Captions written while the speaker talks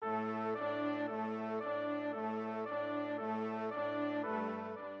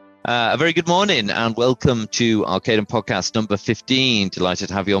A very good morning and welcome to Arcadem podcast number 15. Delighted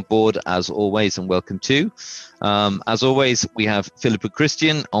to have you on board as always, and welcome to. As always, we have Philip and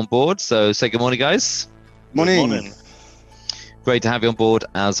Christian on board. So say good morning, guys. Morning. Good morning. Great to have you on board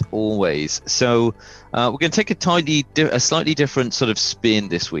as always. So we're going to take a slightly different sort of spin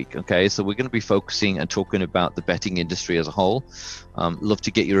this week. Okay, so we're going to be focusing and talking about the betting industry as a whole. Love to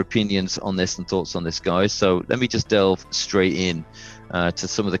get your opinions on this and thoughts on this, guys. So let me just delve straight in to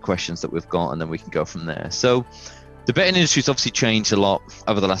some of the questions that we've got, and then we can go from there. So the betting industry's obviously changed a lot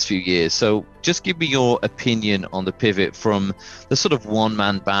over the last few years. So just give me your opinion on the pivot from the sort of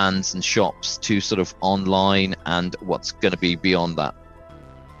one-man bands and shops to sort of online and what's going to be beyond that.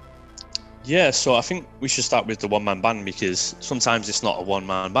 Yeah, so I think we should start with the one-man band, because sometimes it's not a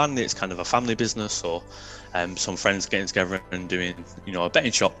one-man band, it's kind of a family business, or some friends getting together and doing, a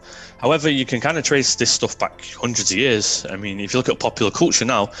betting shop. However, you can kind of trace this stuff back hundreds of years. I mean, if you look at popular culture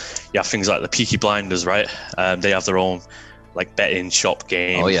now, you have things like the Peaky Blinders, right? They have their own like betting shop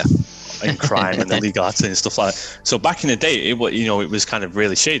game. Oh yeah. And crime and illegal acting and stuff like that. So back in the day, it was kind of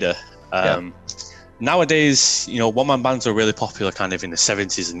really shader. Nowadays, one-man bands are really popular kind of in the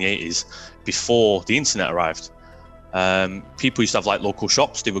 70s and the 80s, before the internet arrived. People used to have like local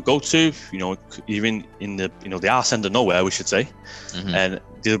shops they would go to, even in the the arse end of nowhere, we should say. And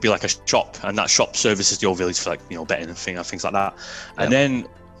there would be like a shop, and that shop services the old village for like betting and things like that. And then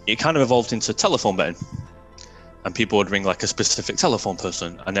it kind of evolved into telephone betting, and people would ring like a specific telephone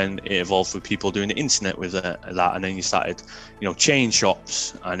person, and then it evolved with people doing the internet with that, and then you started chain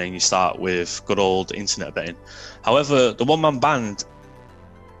shops, and then you start with good old internet betting. However, the one-man band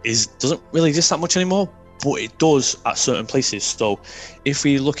doesn't really exist that much anymore, but it does at certain places. So if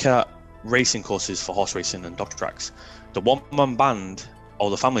we look at racing courses for horse racing and dog tracks, the one-man band or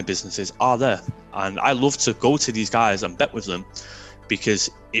the family businesses are there, and I love to go to these guys and bet with them,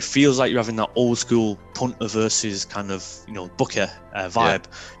 because it feels like you're having that old school punter versus kind of booker vibe,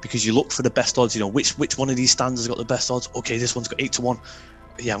 because you look for the best odds. Which one of these stands has got the best odds? Okay, this one's got 8-1.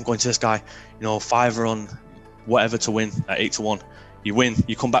 Yeah, I'm going to this guy. Fiver on whatever to win at 8-1. You win,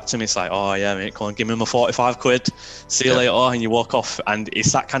 you come back to me, it's like, oh yeah mate, come on, give me my 45 quid, see you later, and you walk off. And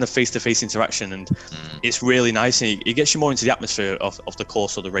it's that kind of face-to-face interaction, and it's really nice, and it gets you more into the atmosphere of the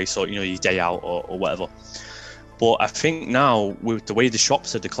course or the race, or your day out or whatever. But I think now, with the way the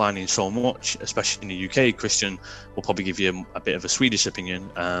shops are declining so much, especially in the UK, Christian will probably give you a bit of a Swedish opinion.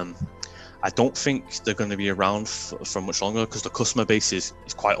 I don't think they're going to be around for much longer, because the customer base is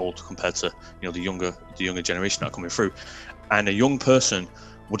quite old compared to the younger generation that are coming through. And a young person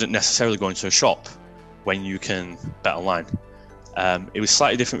wouldn't necessarily go into a shop when you can bet online. It was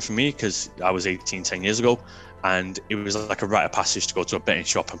slightly different for me, because I was 18 10 years ago, and it was like a rite of passage to go to a betting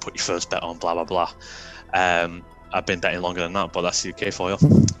shop and put your first bet on, blah blah blah. I've been betting longer than that, but that's the UK for you.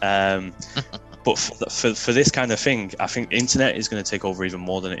 But for this kind of thing, I think internet is going to take over even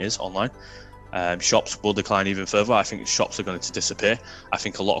more than it is online. Shops will decline even further. I think shops are going to disappear. I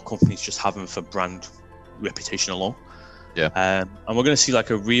think a lot of companies just have them for brand reputation alone. And we're going to see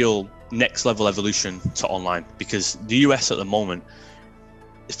like a real next level evolution to online, because the US at the moment,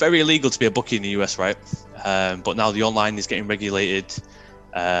 it's very illegal to be a bookie in the US, right? But now the online is getting regulated.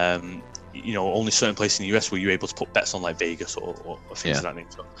 Only certain places in the US where you're able to put bets on, like Vegas or things of that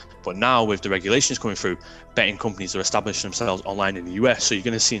nature. But now with the regulations coming through, betting companies are establishing themselves online in the US. So you're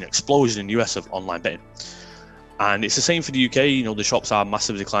going to see an explosion in the US of online betting. And it's the same for the UK. The shops are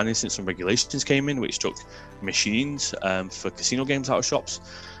massively declining since some regulations came in, which took machines for casino games out of shops.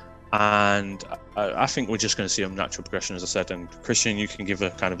 And I think we're just going to see a natural progression, as I said. And Christian, you can give a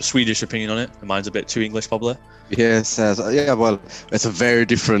kind of a Swedish opinion on it. Mine's a bit too English, probably. Yes, well, it's a very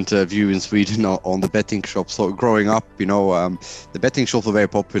different view in Sweden on the betting shops. So growing up, the betting shops were very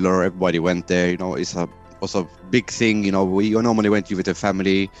popular. Everybody went there. It was a big thing. We normally went with the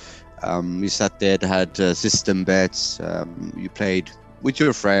family. You sat there, they had system bets. You played with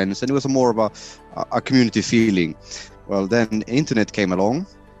your friends, and it was more of a community feeling. Well, then internet came along.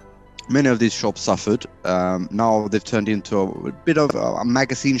 Many of these shops suffered. Now they've turned into a bit of a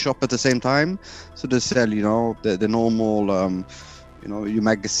magazine shop at the same time. So they sell, the normal, your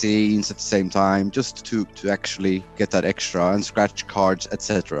magazines at the same time, just to actually get that extra, and scratch cards,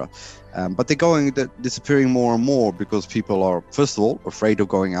 etc. But they're disappearing more and more, because people are, first of all, afraid of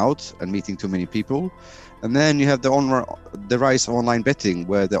going out and meeting too many people. And then you have the rise of online betting,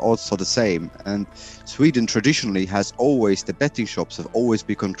 where the odds are the same. And Sweden traditionally the betting shops have always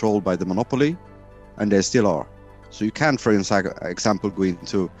been controlled by the monopoly, and they still are. So you can't, for example, go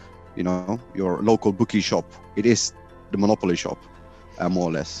into, your local bookie shop. It is the monopoly shop, more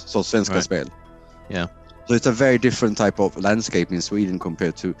or less. So Svenska Spel. Yeah. So it's a very different type of landscape in Sweden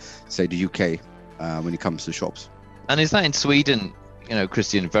compared to, say, the UK when it comes to shops. And is that in Sweden,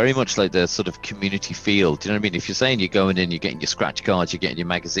 Christian, very much like the sort of community feel? Do you know what I mean? If you're saying you're going in, you're getting your scratch cards, you're getting your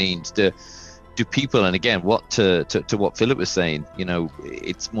magazines, do people, and again, what to what Philip was saying,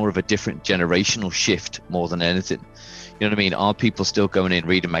 it's more of a different generational shift more than anything. You know what I mean? Are people still going in,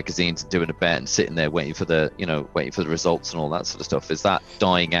 reading magazines and doing a bet and sitting there waiting for the results and all that sort of stuff? Is that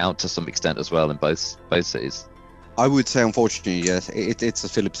dying out to some extent as well in both cities? I would say, unfortunately, yes. It's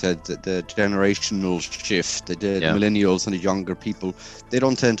as Philip said, the generational shift. The millennials and the younger people, they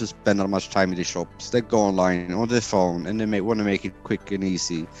don't tend to spend that much time in the shops. They go online on their phone and they want to make it quick and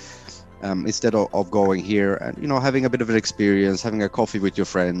easy. Instead of going here and having a bit of an experience, having a coffee with your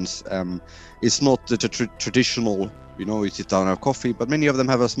friends. It's not the traditional, you sit down and have coffee, but many of them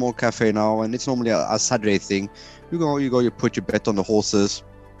have a small cafe now, and it's normally a Saturday thing. You put your bet on the horses,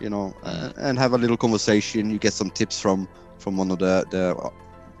 and have a little conversation. You get some tips from one of the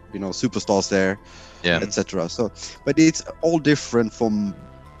superstars there, etc. So, but it's all different from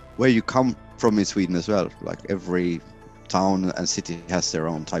where you come from in Sweden as well. Like every town and city has their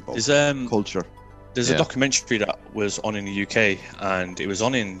own type of culture. There's a documentary that was on in the UK, and it was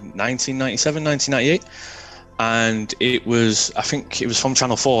on in 1997, 1998. And I think it was from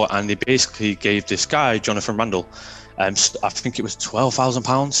Channel 4, and they basically gave this guy, Jonathan Randall, I think it was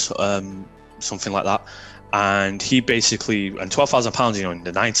 £12,000, something like that. And he basically, and £12,000, in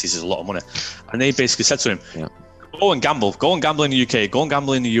the 90s is a lot of money. And they basically said to him, go and gamble in the UK, go and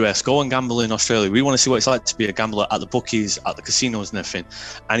gamble in the US, go and gamble in Australia. We want to see what it's like to be a gambler at the bookies, at the casinos and everything.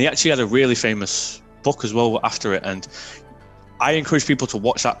 And he actually had a really famous book as well after it. And I encourage people to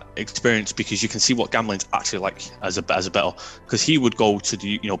watch that experience, because you can see what gambling's actually like as a better. Because he would go to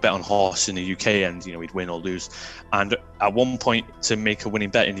the bet on horse in the UK, and he'd win or lose. And at one point, to make a winning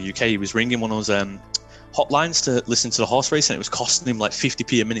bet in the UK, he was ringing one of those hotlines to listen to the horse race, and it was costing him like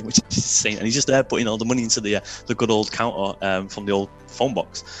 50p a minute, which is insane. And he's just there putting all the money into the good old counter from the old phone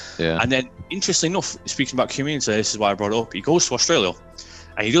box. And then, interestingly enough, speaking about community, this is why I brought it up. He goes to Australia.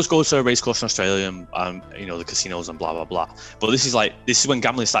 And he does go to a race course in Australia and the casinos and blah, blah, blah. But this is when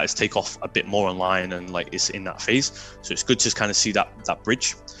gambling started to take off a bit more online, and it's in that phase. So it's good to kind of see that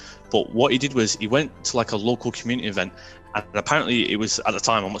bridge. But what he did was he went to a local community event, and apparently it was, at the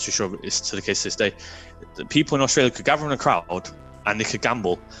time, I'm not too sure if it's to the case this day, the people in Australia could gather in a crowd and they could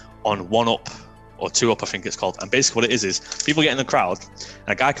gamble on 1-up or 2-up, I think it's called. And basically what it is people get in the crowd and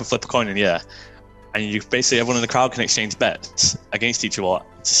a guy can flip a coin in the air. And you basically, everyone in the crowd can exchange bets against each other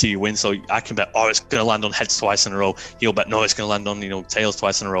to see who wins. So I can bet, it's going to land on heads twice in a row. He'll bet, no, it's going to land on, tails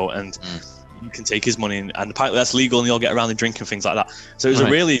twice in a row. And you can take his money. And apparently that's legal, and you'll get around and drink and things like that. So it was a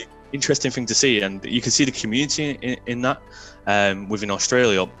really interesting thing to see. And you can see the community in that within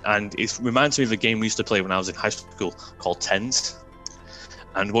Australia. And it reminds me of a game we used to play when I was in high school called Tens.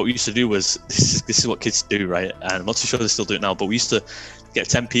 And what we used to do was, this is what kids do, right? And I'm not too sure they still do it now, but we used to get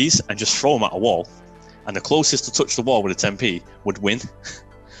 10p's and just throw them at a wall. And the closest to touch the wall with a 10p would win.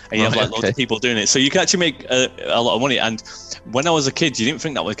 And you have loads of people doing it. So you can actually make a lot of money. And when I was a kid, you didn't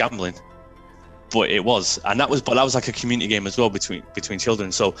think that was gambling, but it was. And that was like a community game as well between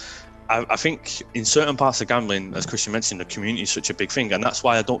children. So I think in certain parts of gambling, as Christian mentioned, the community is such a big thing. And that's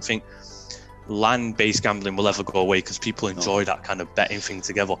why I don't think land-based gambling will ever go away, because people enjoy that kind of betting thing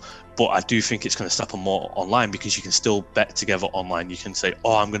together. But I do think it's going to step on more online, because you can still bet together online. You can say,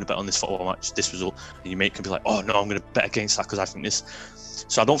 I'm going to bet on this football match, this result, and your mate can be like, no, I'm going to bet against that because I think this.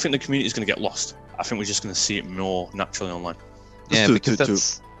 So I don't think the community is going to get lost. I think we're just going to see it more naturally online.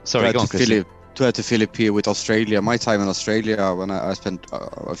 Sorry, go on, Christian. To add to Philip here with Australia, my time in Australia, when I spent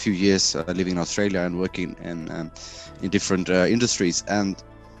a few years living in Australia and working in different industries, and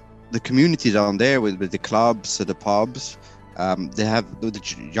the community down there with the clubs, the pubs, they have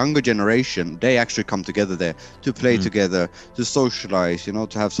the younger generation. They actually come together there to play together, to socialize, to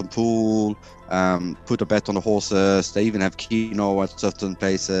have some pool, put a bet on the horses. They even have keno at certain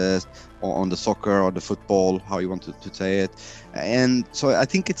places, or on the soccer or the football, how you want to say it. And so I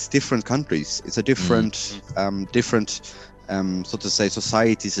think it's different countries. It's a different, so to say,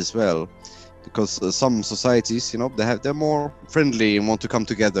 societies as well. Because some societies, they're more friendly and want to come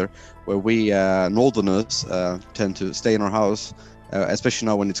together, where we Northerners tend to stay in our house, especially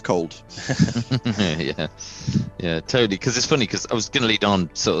now when it's cold. yeah, totally. Because it's funny, because I was going to lead on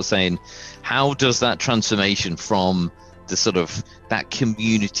sort of saying, how does that transformation from the sort of that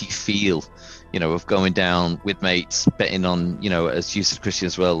community feel, of going down with mates, betting on, as you said, Christian,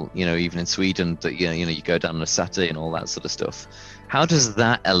 as well, even in Sweden, that you go down on a Saturday and all that sort of stuff. How does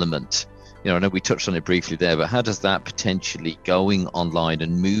that element I know we touched on it briefly there, but how does that potentially going online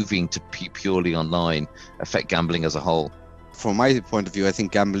and moving to purely online affect gambling as a whole? From my point of view, I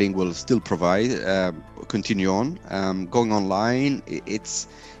think gambling will still continue on. Going online, it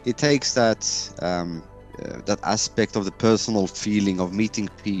takes that aspect of the personal feeling of meeting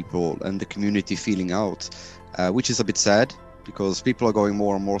people and the community feeling out, which is a bit sad because people are going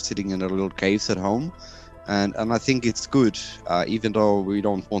more and more sitting in their little caves at home. And I think it's good, even though we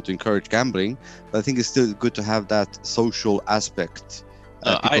don't want to encourage gambling, but I think it's still good to have that social aspect.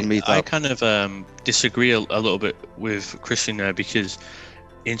 I kind of disagree a little bit with Christian there, because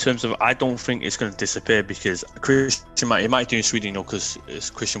in terms of, I don't think it's going to disappear, because Christian might do in Sweden, because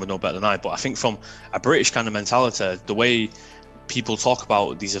Christian would know better than I, but I think from a British kind of mentality, the way people talk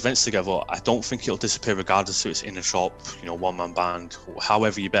about these events together, I don't think it'll disappear regardless if it's in a shop, one-man band,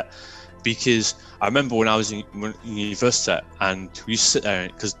 however you bet. Because I remember when I was in university and we used to sit there,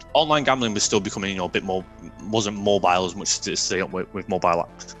 because online gambling was still becoming, a bit more, wasn't mobile as much as it's today with mobile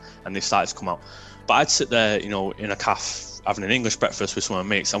apps, and they started to come out. But I'd sit there, in a cafe having an English breakfast with some of my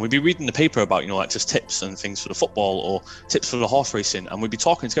mates, and we'd be reading the paper about, like just tips and things for the football or tips for the horse racing, and we'd be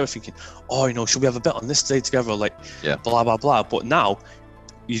talking together thinking, should we have a bet on this today together, blah, blah, blah. But now,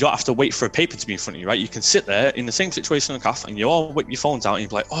 you don't have to wait for a paper to be in front of you, right? You can sit there in the same situation in a cafe and you all whip your phones out and you're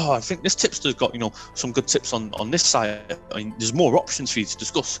like, I think this tipster's got, some good tips on this side. There's more options for you to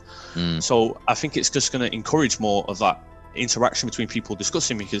discuss. So I think it's just going to encourage more of that interaction between people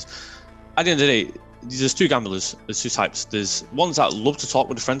discussing, because at the end of the day, there's two gamblers, there's two types. There's ones that love to talk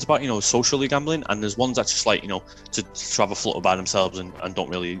with their friends about, socially gambling, and there's ones that just like, to have a flutter by themselves and don't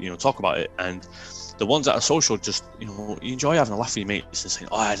really, talk about it. And the ones that are social, just, you enjoy having a laugh with your mates and saying,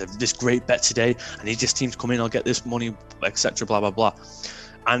 I had this great bet today, I need this team to come in, I'll get this money, etc., blah, blah, blah.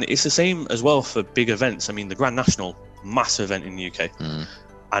 And it's the same as well for big events. I mean, the Grand National, massive event in the UK.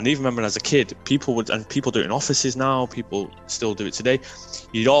 And even remember as a kid, people do it in offices now, people still do it today.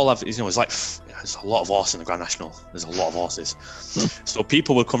 You'd all have, it's like, there's a lot of horses in the Grand National. There's a lot of horses. So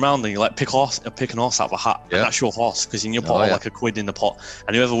people would come around and you pick an horse out of a hat. Yeah. And that's your horse, because in your pot like a quid in the pot,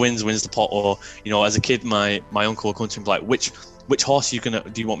 and whoever wins the pot. Or as a kid, my uncle would come to me like, which horse do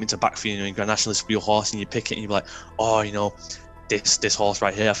you want me to back for you? In Grand National, this will be your horse, and you pick it, and you're like, this horse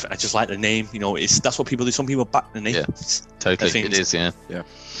right here, I just like the name. That's what people do. Some people back the name. Yeah, totally. It is, yeah.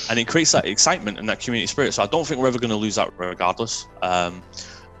 And it creates that excitement and that community spirit. So I don't think we're ever going to lose that regardless.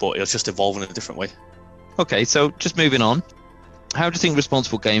 But it'll just evolve in a different way. Okay, so just moving on. How do you think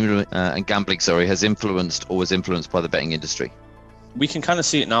responsible gaming and gambling, has influenced or was influenced by the betting industry? We can kind of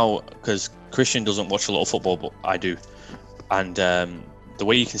see it now, because Christian doesn't watch a lot of football, but I do. And the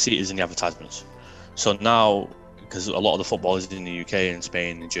way you can see it is in the advertisements. So now, because a lot of the football is in the UK and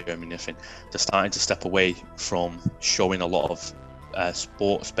Spain and Germany and everything, they're starting to step away from showing a lot of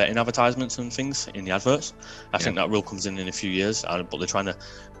sports betting advertisements and things in the adverts. I think that rule comes in a few years,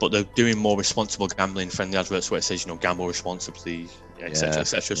 but they're doing more responsible gambling friendly adverts where it says, gamble responsibly, etc.,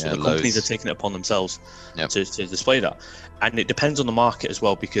 etc. So the companies are taking it upon themselves to display that. And it depends on the market as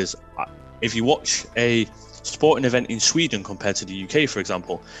well, because if you watch a sporting event in Sweden compared to the UK, for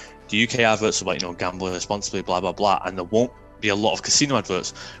example, the UK adverts are like, gamble responsibly, blah, blah, blah, and there won't be a lot of casino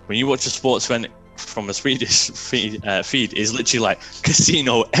adverts. When you watch a sports event from a Swedish feed is literally like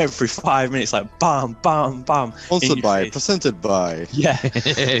casino every 5 minutes, like bam, bam, bam. Presented by. Yeah.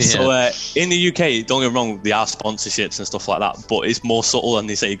 So in the UK, don't get me wrong, they are sponsorships and stuff like that, but it's more subtle than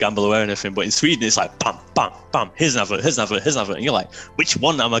they say gamble aware and everything. But in Sweden, it's like bam, bam, bam. Here's an advert, here's an advert, here's an advert, and you're like, which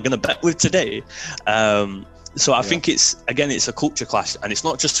one am I going to bet with today? So I think it's a culture clash, and it's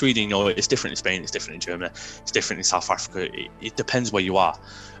not just Sweden. It's different in Spain, it's different in Germany, it's different in South Africa. It depends where you are.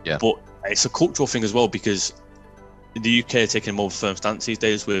 Yeah. But it's a cultural thing as well, because the UK are taking a more firm stance these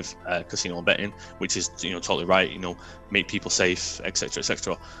days with casino and betting, which is totally right. Make people safe, etc.,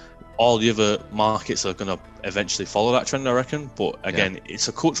 etc. All the other markets are going to eventually follow that trend, I reckon. But again, it's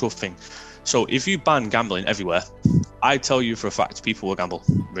a cultural thing. So if you ban gambling everywhere, I tell you for a fact, people will gamble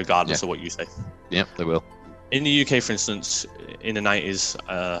regardless of what you say. Yeah, they will. In the UK, for instance, in the 90s,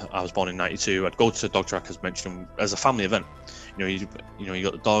 I was born in 92. I'd go to dog track, as mentioned, as a family event. You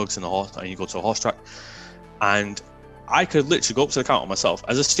got the dogs and the horse, and you go to a horse track. And I could literally go up to the counter myself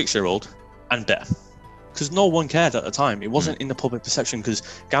as a 6-year-old and bet, because no one cared at the time. It wasn't in the public perception, because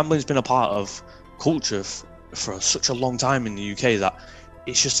gambling's been a part of culture for such a long time in the UK that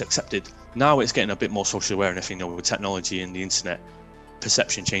it's just accepted. Now it's getting a bit more socially aware, and everything, with technology and the internet,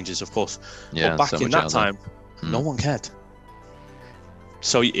 perception changes, of course. But back in that time, no one cared.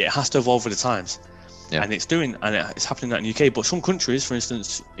 So it has to evolve with the times. And it's happening that in the UK. But some countries, for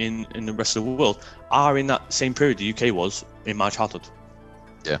instance, in the rest of the world, are in that same period the UK was in my childhood.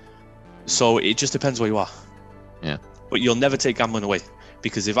 So it just depends where you are. Yeah. But you'll never take gambling away,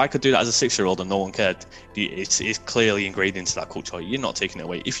 because if I could do that as a 6-year-old and no one cared, it's clearly ingrained into that culture. You're not taking it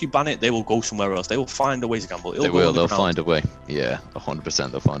away. If you ban it, they will go somewhere else. They will find a way to gamble. They'll find a way. Yeah,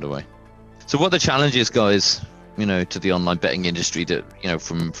 100% they'll find a way. So what are the challenges, guys, to the online betting industry that,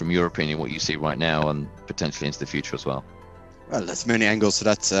 from your opinion, what you see right now and potentially into the future as well? Well, there's many angles to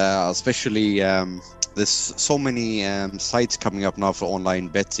that, especially there's so many sites coming up now for online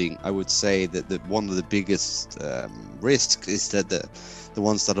betting. I would say that one of the biggest risks is that the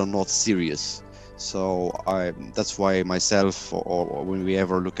ones that are not serious. So that's why myself, or when we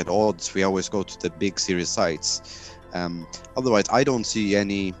ever look at odds, we always go to the big serious sites. Otherwise, I don't see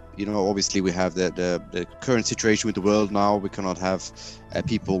any. Obviously we have the current situation with the world now. We cannot have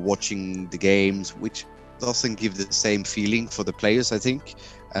people watching the games, which doesn't give the same feeling for the players, I think,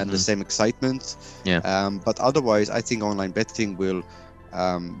 and the same excitement. Yeah. But otherwise, I think online betting will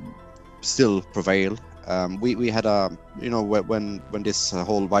still prevail. We had when this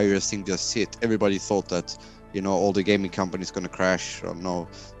whole virus thing just hit, everybody thought that all the gaming companies going to crash, or no,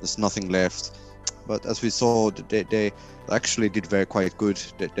 there's nothing left. But as we saw, they actually did quite good.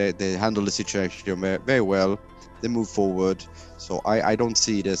 They handled the situation very, very well. They moved forward. So I don't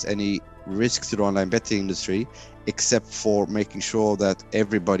see there's any risk to the online betting industry, except for making sure that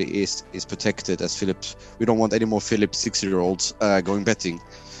everybody is protected. As Philip, we don't want any more Philip 6-year-olds going betting.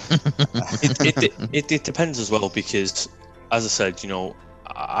 It depends as well, because, as I said,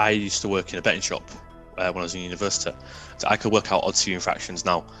 I used to work in a betting shop when I was in university. So I could work out odds for infractions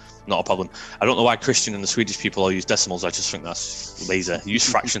now. Not a problem. I don't know why Christian and the Swedish people all use decimals. I just think that's lazy. Use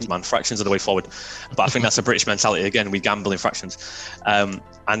fractions, man. Fractions are the way forward. But I think that's a British mentality. Again, we gamble in fractions. And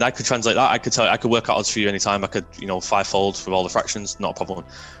I could translate that. I could work out odds for you anytime. I could, 5-fold with all the fractions. Not a problem.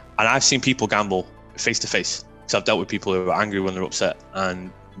 And I've seen people gamble face to face, because I've dealt with people who are angry when they're upset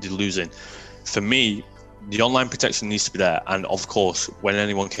and they're losing. For me, the online protection needs to be there. And of course, when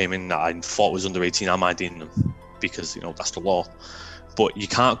anyone came in that I thought was under 18, I'm IDing them, because that's the law. But you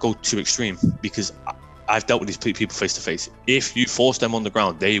can't go too extreme, because I've dealt with these people face to face. If you force them on the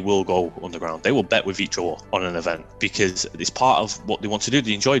ground, they will go underground. They will bet with each other on an event, because it's part of what they want to do.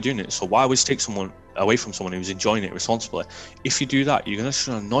 They enjoy doing it. So why would you take someone away from someone who's enjoying it responsibly? If you do that, you're going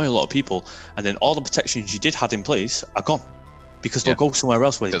to annoy a lot of people, and then all the protections you did have in place are gone, because they'll go somewhere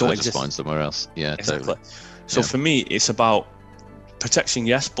else where they don't exist. Just find somewhere else. Yeah, exactly. Totally. So for me, it's about protection,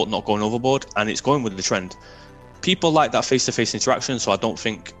 yes, but not going overboard, and it's going with the trend. People like that face-to-face interaction, so I don't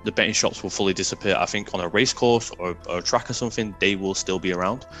think the betting shops will fully disappear. I think on a race course or a track or something, they will still be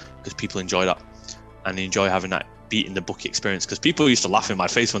around, because people enjoy that, and they enjoy having that beating the bookie experience. Because people used to laugh in my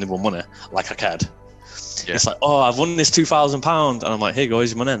face when they won money, like I cared. Yeah. It's like, oh, I've won this £2,000, and I'm like, hey,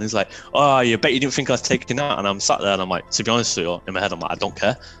 guys, your money. And he's like, oh, you bet you didn't think I was taking that? And I'm sat there, and I'm like, to be honest with you, in my head, I'm like, I don't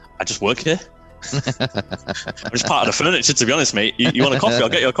care. I just work here. I'm just part of the furniture, to be honest, mate. You want a coffee? I'll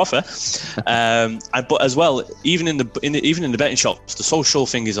get you a coffee. But as well, even in the betting shops, the social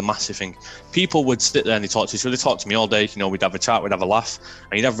thing is a massive thing. People would sit there and they talk to each other. They talk to me all day. We'd have a chat, we'd have a laugh,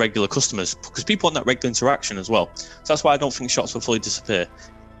 and you'd have regular customers, because people want that regular interaction as well. So that's why I don't think shops will fully disappear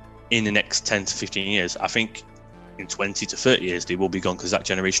in the next 10 to 15 years. I think in 20 to 30 years they will be gone, because that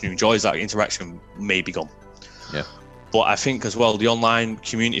generation who enjoys that interaction may be gone. Yeah. But I think as well, the online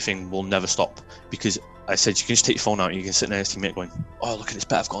community thing will never stop, because I said you can just take your phone out and you can sit next to your mate going, oh, look at this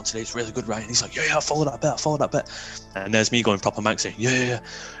bet I've got on today, it's really good, right? And he's like, yeah, I follow that bet. And there's me going proper Max saying, yeah.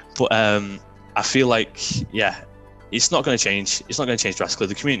 But I feel like, it's not going to change. It's not going to change drastically.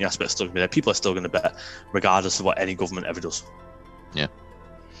 The community aspect is still going to be there. People are still going to bet, regardless of what any government ever does. Yeah.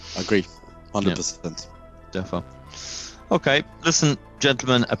 Agree, 100%. Yeah. Defo. Okay, listen,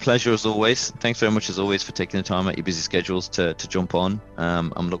 gentlemen, a pleasure as always. Thanks very much as always for taking the time out your busy schedules to jump on.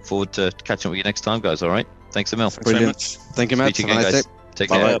 I'm looking forward to catching up with you next time, guys. All right, thanks a mil. Thanks very much. Thank you, Matt. Speak to you again, guys. Take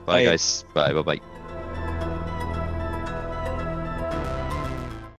care. Bye, guys. Bye.